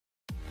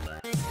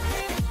Hey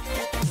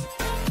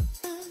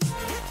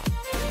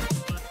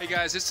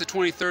guys, it's the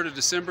 23rd of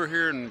December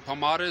here in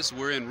Palmares.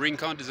 We're in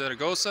Rincon de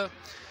Zaragoza,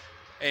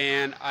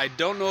 and I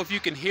don't know if you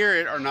can hear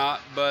it or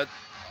not, but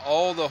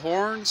all the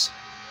horns,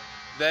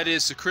 that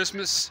is the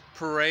Christmas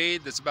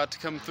parade that's about to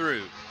come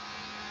through.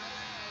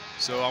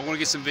 So I want to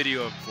get some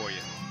video up for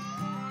you.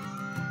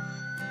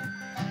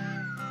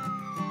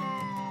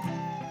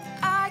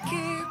 I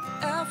keep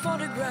a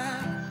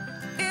photograph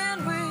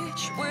in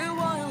which we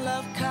were in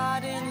love,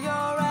 caught in your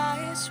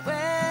eyes,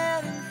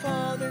 waiting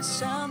for the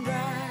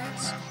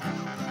sunrise.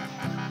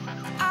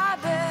 I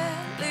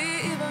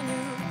barely even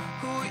knew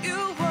who you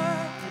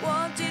were.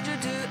 What did you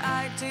do?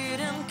 I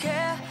didn't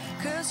care,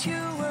 'cause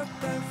you were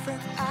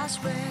perfect, I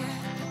swear.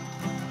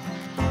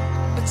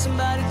 But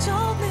somebody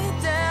told me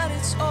that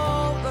it's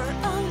over.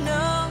 Oh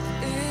no,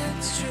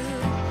 it's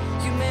true.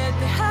 You made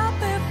me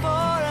happy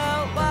for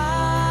a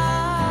while.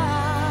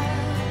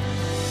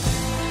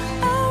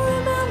 I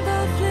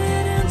remember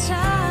fleeting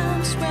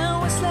times when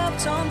we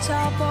slept on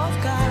top of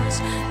cars.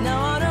 Now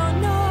I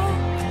don't know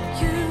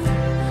you,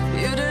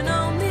 you don't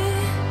know me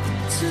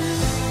too.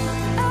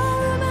 I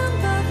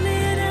remember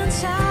fleeting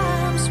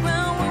times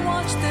when we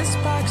watched the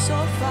sparks so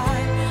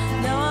fire.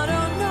 Now I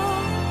don't know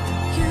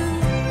you,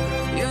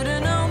 you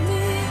don't know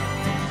me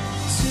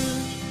too.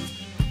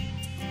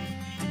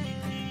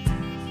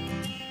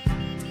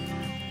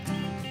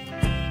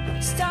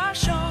 Stars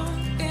shone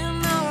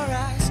in our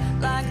eyes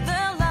like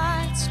the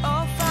lights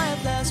of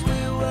fireplace.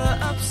 We were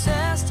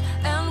obsessed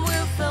and we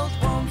felt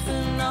warmth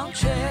in our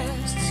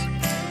chests.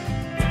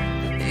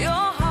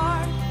 Your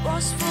heart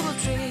was full of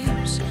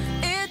dreams.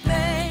 It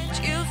made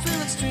you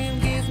feel extreme.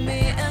 Give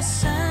me a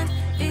sign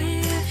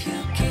if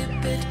you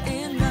keep it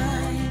in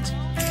mind.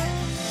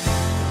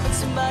 But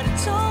somebody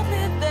told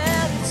me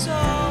that it's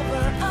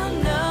over. I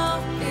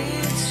know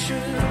it's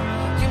true.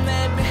 You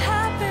made me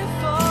happy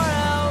for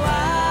a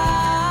while.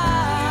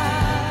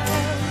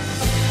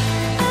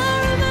 I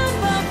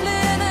remember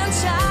fleeting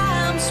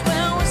times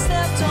when we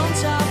slept on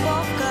top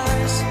of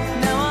cars.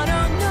 Now I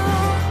don't know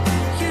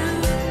you,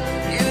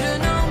 you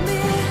don't know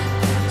me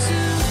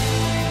too.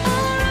 I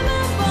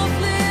remember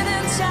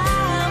fleeting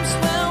times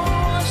when we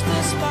watched the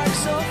sparks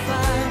so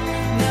fire.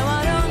 Now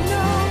I don't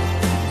know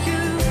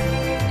you,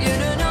 you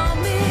don't know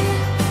me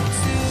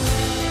too.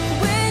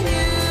 We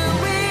knew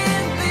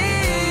we'd be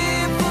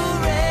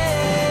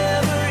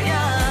forever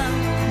young.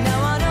 Now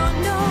I don't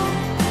know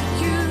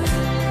you,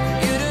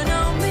 you don't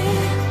know me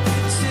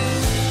too.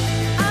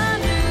 I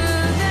knew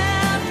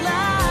that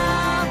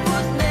love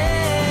would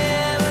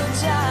never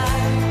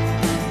die.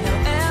 Now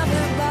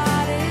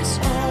everybody's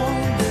on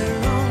their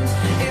own.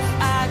 If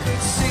I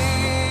could see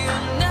you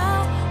now,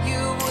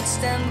 you would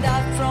stand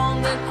out from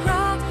the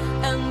crowd,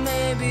 and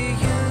maybe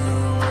you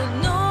would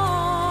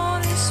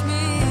notice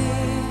me.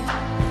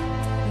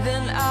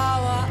 Then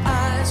our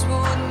eyes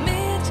would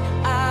meet.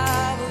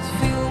 I would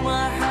feel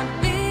my heart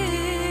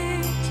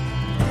beat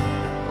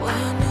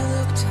when you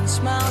looked and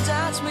smiled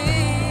at me.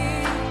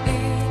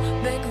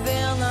 Back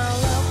then our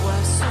love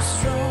was so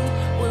strong.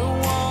 We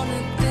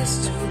wanted this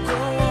to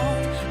go on,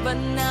 but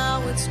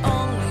now it's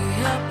only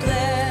a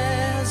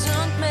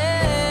pleasant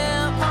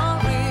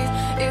memory.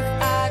 If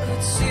I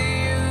could see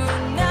you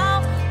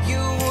now,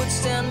 you would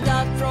stand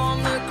out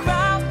from the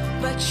crowd,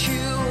 but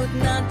you would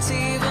not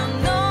even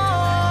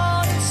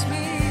notice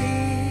me.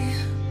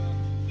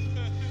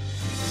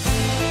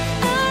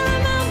 I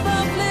remember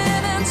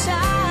fleeting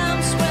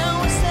times when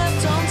we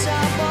slept on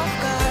top of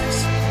cars.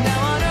 Now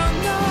I don't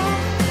know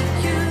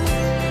you,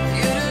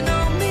 you don't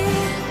know me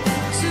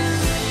too.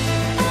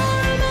 I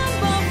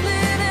remember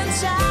fleeting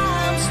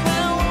times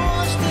when we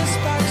watched the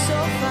sparks so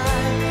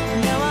fire.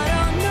 Now I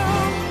don't know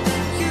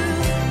you,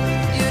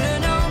 you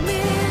don't know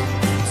me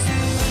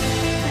too.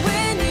 We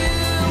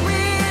knew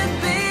we'd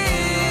be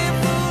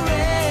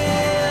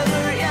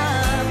forever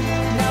young.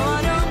 Now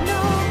I don't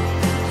know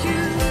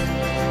you,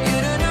 you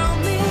don't know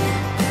me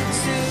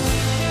too.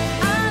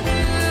 I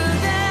knew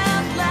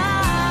that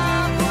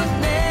love would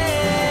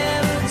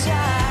never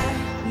die.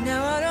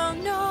 Now I don't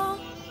know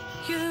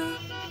you,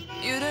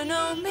 you don't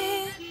know me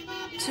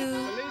too.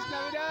 Feliz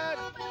Navidad!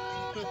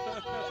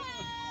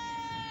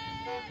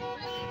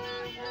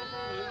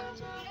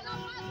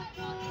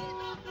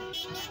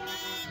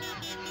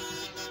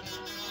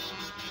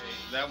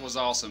 That was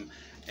awesome.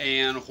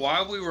 And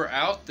while we were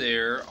out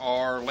there,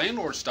 our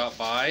landlord stopped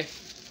by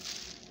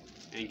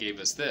and gave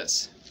us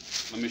this.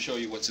 Let me show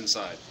you what's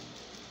inside.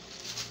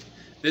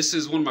 This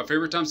is one of my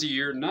favorite times of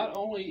year. Not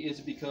only is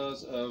it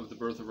because of the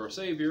birth of our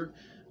Savior,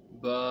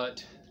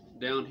 but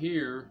down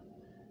here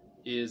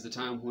is the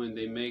time when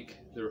they make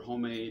their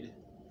homemade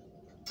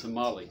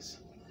tamales.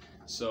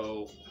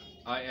 So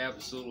I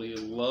absolutely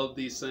love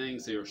these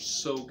things. They are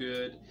so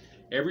good.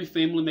 Every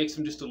family makes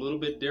them just a little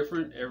bit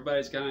different.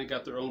 Everybody's kind of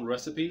got their own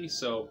recipe.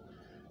 So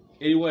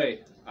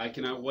anyway, I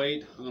cannot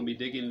wait. I'm going to be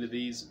digging into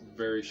these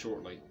very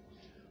shortly.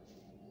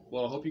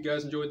 Well, I hope you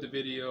guys enjoyed the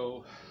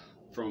video.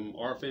 From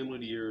our family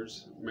to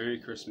yours, Merry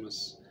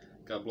Christmas.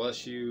 God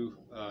bless you.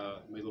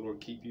 May the Lord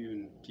keep you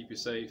and keep you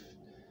safe.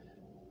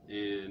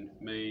 And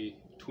may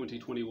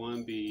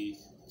 2021 be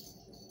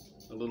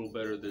a little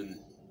better than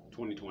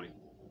 2020.